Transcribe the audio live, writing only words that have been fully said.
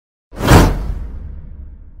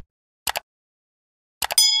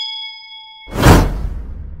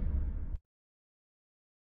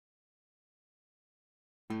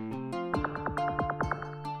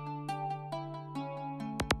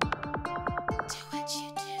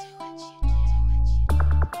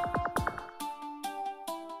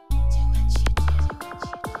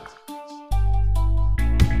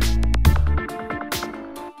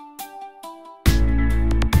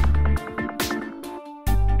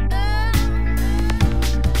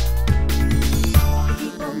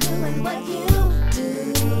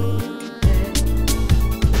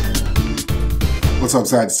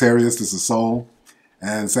What's up, Sagittarius? This is Soul.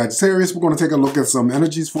 And Sagittarius, we're going to take a look at some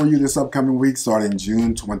energies for you this upcoming week, starting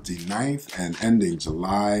June 29th and ending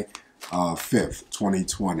July 5th,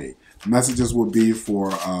 2020. The messages will be for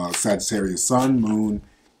Sagittarius Sun, Moon,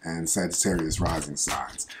 and Sagittarius rising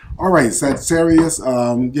signs. All right, Sagittarius,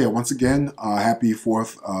 once again, happy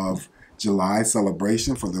 4th of July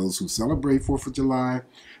celebration for those who celebrate 4th of July.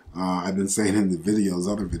 I've been saying in the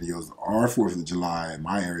videos, other videos, our 4th of July in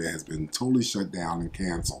my area has been totally shut down and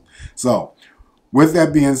canceled. So, with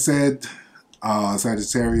that being said,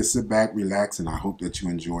 Sagittarius, sit back, relax, and I hope that you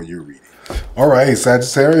enjoy your reading. All right,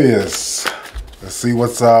 Sagittarius, let's see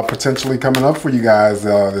what's potentially coming up for you guys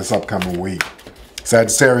this upcoming week.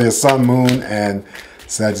 Sagittarius, Sun, Moon, and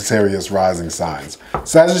Sagittarius rising signs.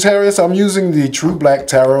 Sagittarius, I'm using the True Black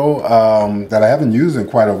Tarot that I haven't used in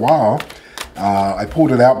quite a while. I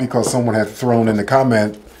pulled it out because someone had thrown in the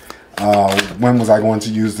comment, when was I going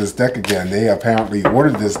to use this deck again? They apparently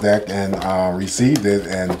ordered this deck and received it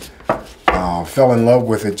and fell in love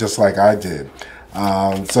with it just like I did.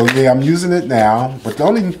 So yeah, I'm using it now, but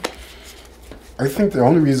I think the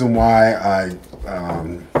only reason why I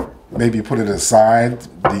maybe put it aside,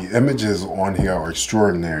 the images on here are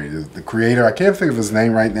extraordinary. The creator, I can't think of his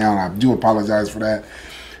name right now, and I do apologize for that,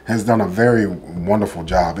 has done a very wonderful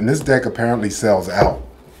job. And this deck apparently sells out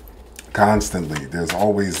constantly. There's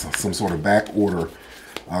always some sort of back order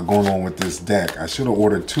going on with this deck. I should have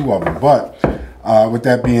ordered 2 of them, but with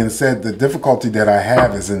that being said, the difficulty that I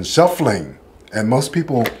have is in shuffling. And most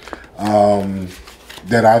people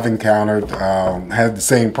that I've encountered had the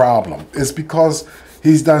same problem. It's because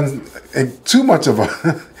he's done too much of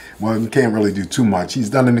a, well, you can't really do too much. He's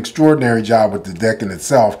done an extraordinary job with the deck in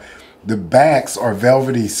itself. The backs are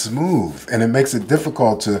velvety smooth, and it makes it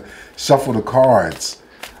difficult to shuffle the cards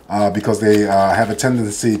because they have a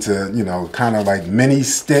tendency to, you know, kind of like mini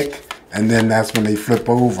stick, and then that's when they flip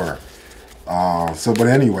over. But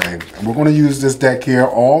anyway, we're going to use this deck here.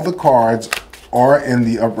 All the cards are in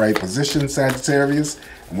the upright position, Sagittarius.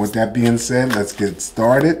 And with that being said, let's get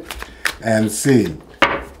started and see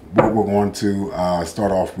what we're going to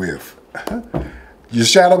start off with. Your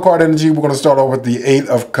shadow card energy, we're going to start off with the 8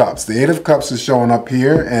 of Cups. The 8 of Cups is showing up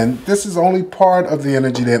here, and this is only part of the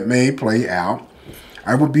energy that may play out.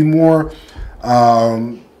 I would be more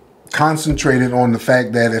concentrated on the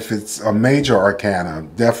fact that if it's a major arcana,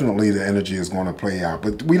 definitely the energy is going to play out.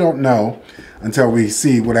 But we don't know until we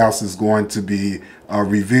see what else is going to be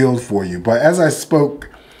revealed for you. But as I spoke,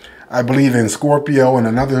 I believe in Scorpio and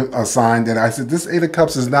another sign, that I said this 8 of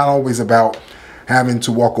Cups is not always about having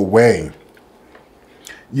to walk away,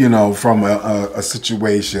 you know, from a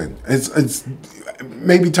situation. It's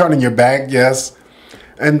maybe turning your back, yes,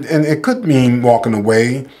 and it could mean walking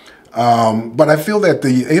away, but I feel that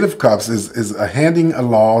the 8 of Cups is a handing a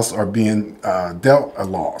loss or being dealt a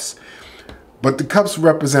loss. But the cups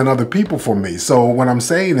represent other people for me. So what I'm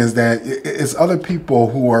saying is that it's other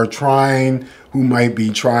people who might be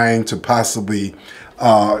trying to possibly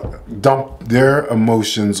dump their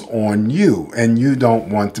emotions on you, and you don't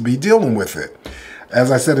want to be dealing with it. As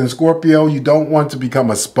I said in Scorpio, you don't want to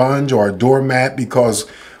become a sponge or a doormat, because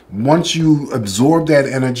once you absorb that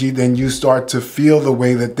energy, then you start to feel the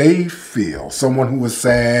way that they feel. Someone who is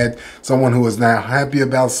sad, someone who is not happy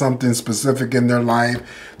about something specific in their life,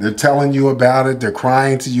 they're telling you about it, they're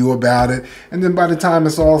crying to you about it, and then by the time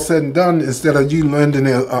it's all said and done, instead of you lending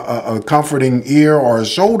a comforting ear or a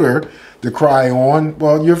shoulder to cry on,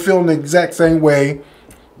 well, you're feeling the exact same way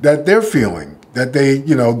that they're feeling, that they,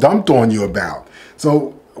 you know, dumped on you about.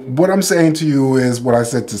 So what I'm saying to you is what I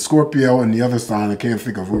said to Scorpio and the other sign, I can't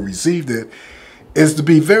think of who received it, is to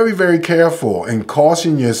be very, very careful and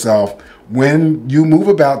caution yourself when you move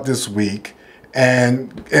about this week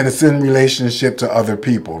and it's in relationship to other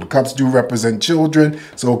people. The cups do represent children,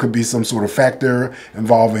 so it could be some sort of factor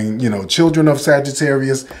involving, you know, children of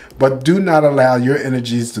Sagittarius, but do not allow your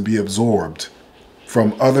energies to be absorbed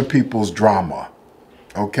from other people's drama.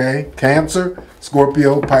 Okay, Cancer,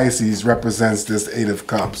 Scorpio, Pisces represents this 8 of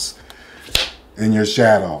Cups in your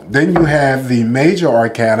shadow. Then you have the major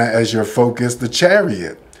arcana as your focus, the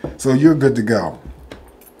Chariot. So you're good to go.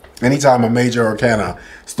 Anytime a major arcana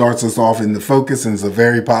starts us off in the focus and is a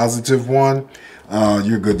very positive one,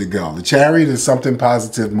 you're good to go. The Chariot is something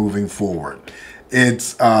positive moving forward.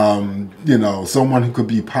 It's, you know, someone who could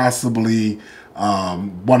be possibly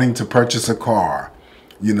wanting to purchase a car,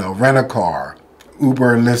 you know, rent a car,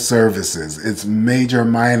 Uber and Lyft services. It's major,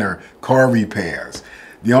 minor car repairs.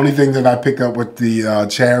 The only thing that I pick up with the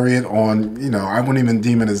Chariot on, you know, I wouldn't even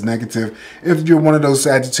deem it as negative. If you're one of those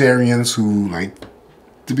Sagittarians who like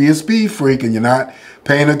to be a speed freak and you're not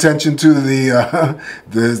paying attention to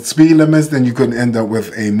the speed limits, then you could end up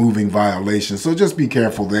with a moving violation. So just be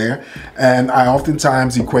careful there. And I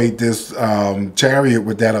oftentimes equate this Chariot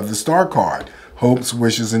with that of the Star card. Hopes,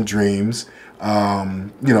 wishes, and dreams,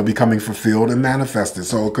 you know, becoming fulfilled and manifested.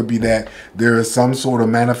 So it could be that there is some sort of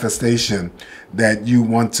manifestation that you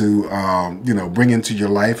want to, you know, bring into your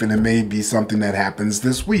life, and it may be something that happens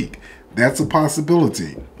this week. That's a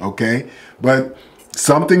possibility, okay? But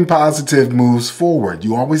something positive moves forward.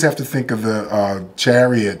 You always have to think of the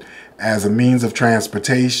Chariot as a means of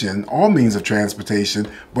transportation, all means of transportation,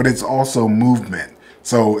 but it's also movement.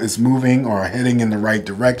 So it's moving or heading in the right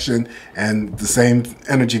direction, and the same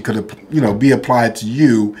energy could, you know, be applied to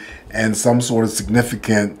you, and some sort of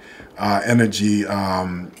significant energy,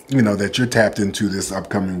 you know, that you're tapped into this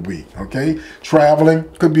upcoming week. Okay, traveling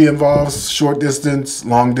could be involved, short distance,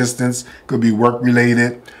 long distance, could be work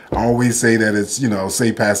related. I always say that it's, you know,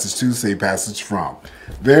 say passage to, say passage from.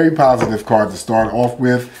 Very positive card to start off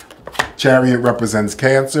with. Chariot represents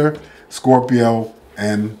Cancer, Scorpio,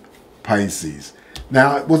 and Pisces.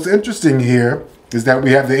 Now, what's interesting here is that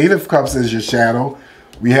we have the Eight of Cups as your shadow.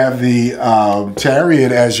 We have the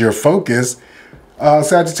Chariot as your focus.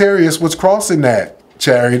 Sagittarius, what's crossing that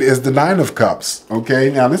Chariot is the Nine of Cups. Okay,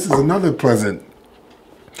 now this is another pleasantry,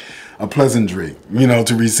 you know,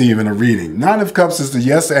 to receive in a reading. Nine of Cups is the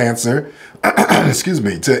yes answer, excuse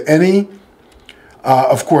me, to any,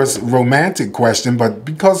 of course, romantic question. But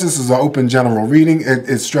because this is an open general reading,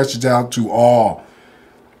 it stretches out to all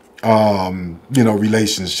you know,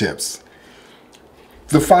 relationships.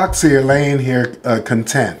 The fox here laying here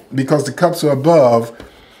content, because the cups are above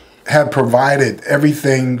have provided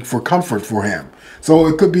everything for comfort for him. So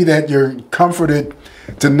it could be that you're comforted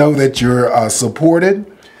to know that you're supported,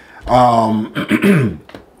 that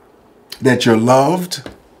you're loved.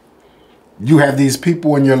 You have these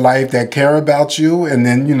people in your life that care about you, and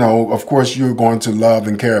then, you know, of course, you're going to love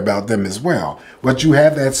and care about them as well. But you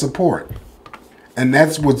have that support. And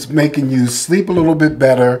that's what's making you sleep a little bit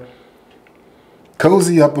better,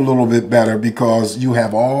 cozy up a little bit better, because you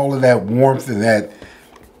have all of that warmth and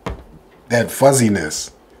that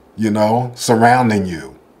fuzziness, you know, surrounding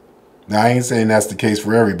you. Now, I ain't saying that's the case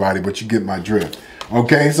for everybody, but you get my drift.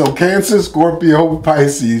 Okay, so Cancer, Scorpio,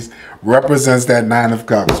 Pisces represents that Nine of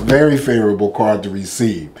Cups. Very favorable card to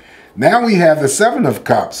receive. Now we have the Seven of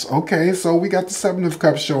Cups. Okay, so we got the Seven of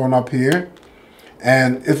Cups showing up here.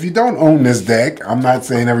 And if you don't own this deck, I'm not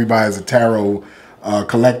saying everybody's a tarot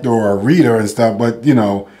collector or a reader and stuff, but, you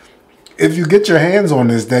know, if you get your hands on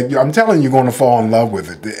this deck, I'm telling you, you're going to fall in love with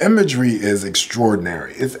it. The imagery is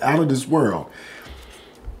extraordinary. It's out of this world.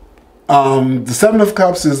 The Seven of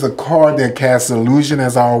Cups is a card that casts illusion,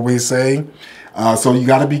 as I always say. So you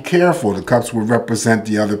got to be careful. The cups will represent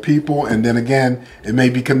the other people. And then again, it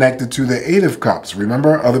may be connected to the Eight of Cups.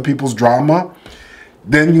 Remember, other people's drama?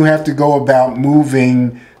 Then you have to go about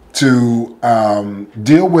moving to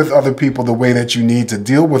deal with other people the way that you need to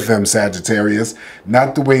deal with them, Sagittarius,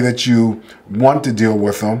 not the way that you want to deal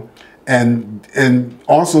with them, and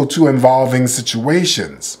also to involving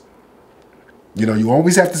situations. You know, you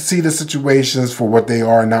always have to see the situations for what they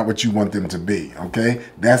are and not what you want them to be, okay?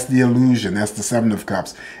 That's the illusion. That's the Seven of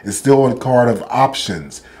Cups. It's still a card of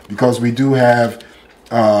options, because we do have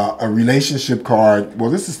a relationship card. Well,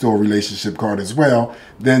 this is still a relationship card as well.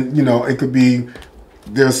 Then, you know, it could be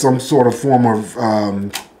there's some sort of form of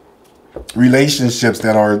relationships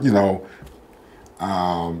that are, you know,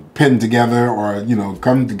 pinned together or, you know,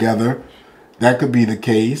 come together. That could be the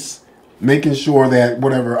case. Making sure that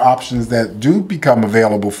whatever options that do become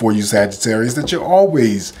available for you, Sagittarius, that you're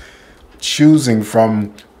always choosing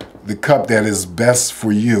from the cup that is best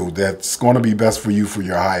for you, that's going to be best for you for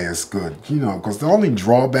your highest good. You know, because the only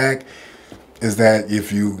drawback is that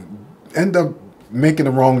if you end up making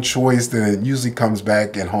the wrong choice, then it usually comes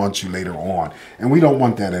back and haunts you later on. And we don't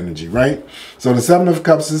want that energy, right? So the Seven of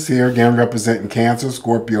Cups is here, again, representing Cancer,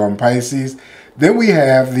 Scorpio, and Pisces. Then we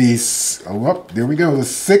have these, there we go, the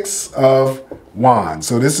Six of Wands.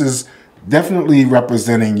 So this is definitely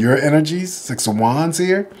representing your energies, Six of Wands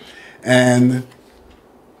here. And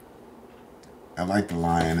I like the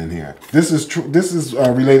lion in here. This is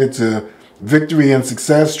related to victory and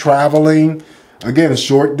success, traveling. Again,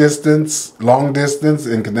 short distance, long distance,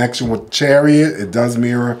 in connection with Chariot. It does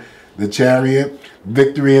mirror the Chariot.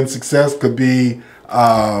 Victory and success could be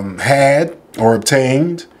had or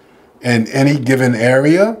obtained in any given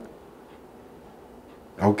area.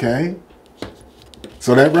 Okay.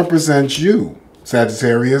 So that represents you,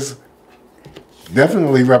 Sagittarius.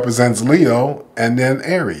 Definitely represents Leo, and then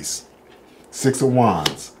Aries. Six of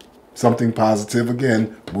Wands. Something positive,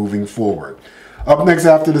 again, moving forward. Up next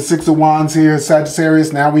after the Six of Wands here,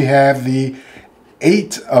 Sagittarius, now we have the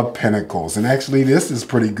Eight of Pentacles. And actually this is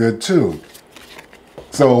pretty good too.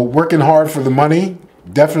 So working hard for the money,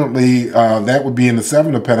 definitely that would be in the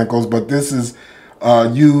Seven of Pentacles, but this is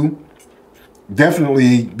you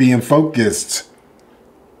definitely being focused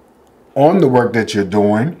on the work that you're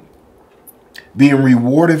doing, being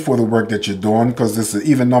rewarded for the work that you're doing, because this is an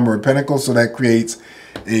even number of pentacles, so that creates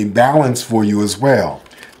a balance for you as well.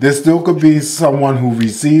 There still could be someone who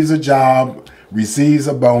receives a job, receives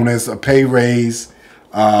a bonus, a pay raise.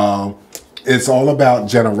 It's all about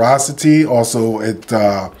generosity. Also, it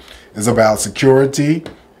is about security,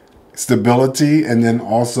 stability, and then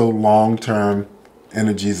also long-term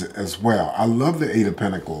energies as well. I love the Eight of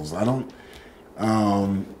Pentacles. I don't,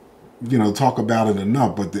 you know, talk about it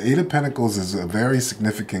enough, but the Eight of Pentacles is a very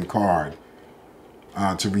significant card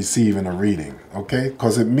to receive in a reading, okay?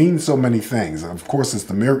 Because it means so many things. Of course, it's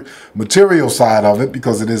the material side of it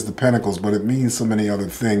because it is the Pentacles, but it means so many other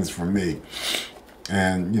things for me.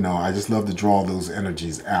 And, you know, I just love to draw those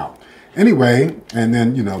energies out. Anyway, and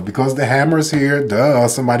then, you know, because the hammer is here, duh,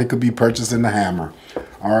 somebody could be purchasing the hammer.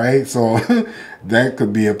 All right, so that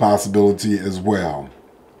could be a possibility as well,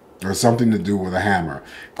 or something to do with a hammer.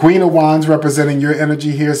 Queen of Wands representing your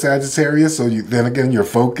energy here, Sagittarius. So then again, you're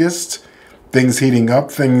focused. Things heating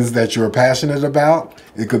up, things that you're passionate about.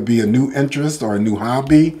 It could be a new interest or a new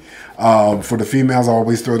hobby. For the females, I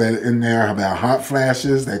always throw that in there about hot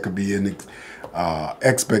flashes. That could be an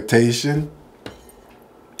expectation.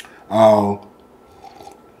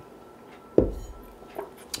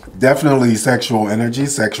 Definitely sexual energy,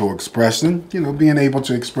 sexual expression. You know, being able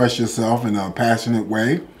to express yourself in a passionate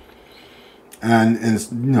way. And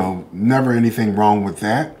you know, never anything wrong with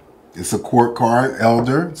that. It's a court card,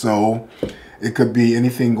 elder, so it could be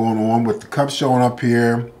anything going on with the cups showing up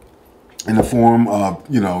here in the form of,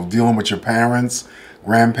 you know, dealing with your parents,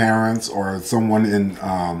 grandparents, or someone in,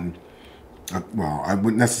 well, I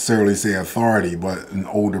wouldn't necessarily say authority, but an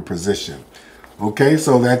older position. Okay,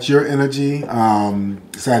 so that's your energy,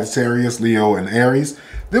 Sagittarius, Leo, and Aries.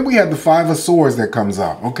 Then we have the Five of Swords that comes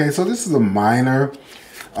up. Okay, so this is a minor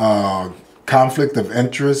conflict of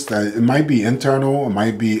interest. It might be internal, it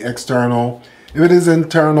might be external. If it is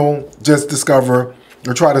internal, just discover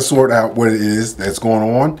or try to sort out what it is that's going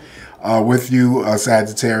on with you,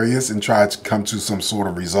 Sagittarius, and try to come to some sort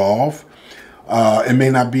of resolve. It may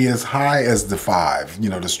not be as high as the five, you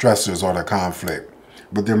know, the stressors or the conflict,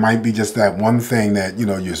 but there might be just that one thing that, you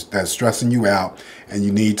know, that's stressing you out, and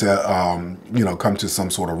you need to, you know, come to some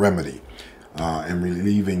sort of remedy. And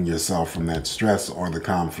relieving yourself from that stress or the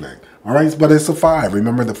conflict. All right, but it's a five.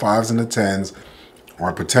 Remember, the fives and the tens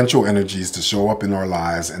are potential energies to show up in our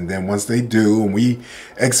lives. And then once they do and we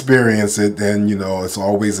experience it, then, you know, it's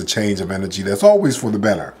always a change of energy. That's always for the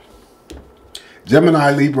better.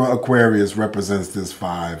 Gemini, Libra, Aquarius represents this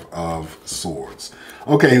Five of Swords.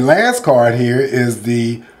 Okay, last card here is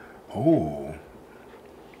the, oh,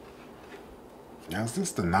 now is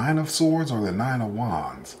this the Nine of Swords or the Nine of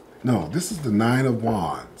Wands? No, this is the Nine of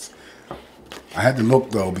Wands. I had to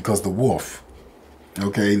look, though, because the wolf.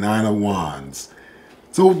 Okay, Nine of Wands.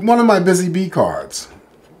 So one of my busy bee cards.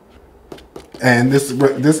 And this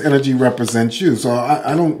energy represents you. So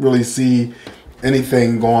I don't really see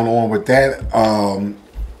anything going on with that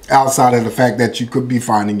outside of the fact that you could be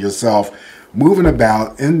finding yourself moving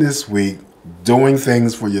about in this week, doing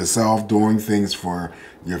things for yourself, doing things for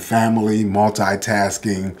your family,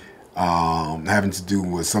 multitasking, having to do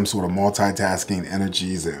with some sort of multitasking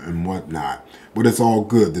energies and whatnot. But it's all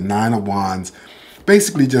good. The Nine of Wands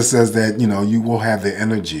basically just says that, you know, you will have the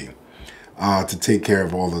energy to take care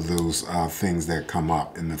of all of those things that come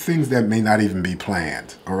up and the things that may not even be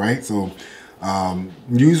planned. All right. So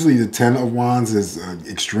usually the Ten of Wands is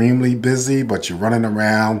extremely busy, but you're running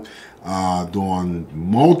around doing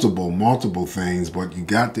multiple things, but you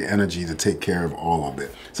got the energy to take care of all of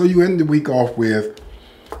it. So you end the week off with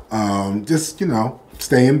just, you know,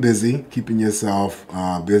 staying busy, keeping yourself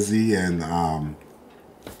busy and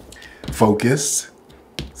focused.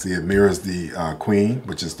 See, it mirrors the Queen,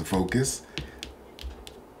 which is the focus.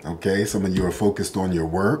 Okay, some of you are focused on your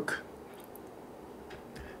work.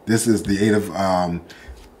 This is the Eight of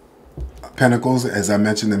Pentacles, as I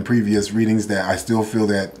mentioned in previous readings, that I still feel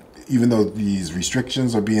that even though these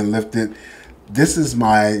restrictions are being lifted, this is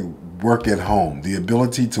my work at home, the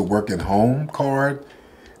ability to work at home card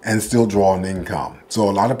and still draw an income. So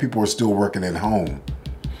a lot of people are still working at home.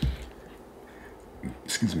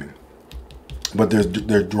 Excuse me. But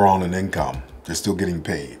they're drawing an income. They're still getting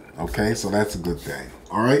paid. Okay, so that's a good thing.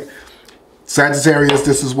 All right. Sagittarius,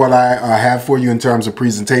 this is what I have for you in terms of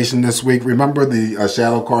presentation this week. Remember the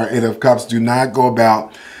shadow card, Eight of Cups. Do not go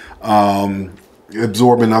about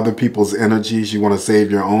absorbing other people's energies. You want to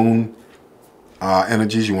save your own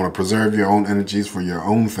energies. You want to preserve your own energies for your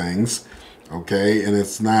own things. Okay? And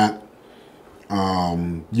it's not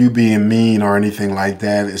you being mean or anything like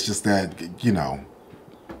that. It's just that, you know,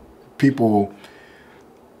 people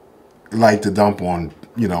like to dump on,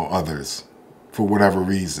 you know, others for whatever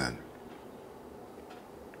reason.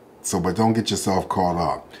 So, but don't get yourself caught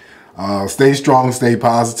up. Stay strong, stay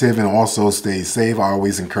positive, and also stay safe. I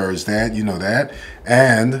always encourage that. You know that.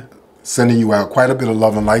 And sending you out quite a bit of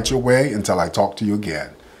love and light your way until I talk to you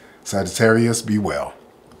again. Sagittarius, be well.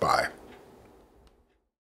 Bye.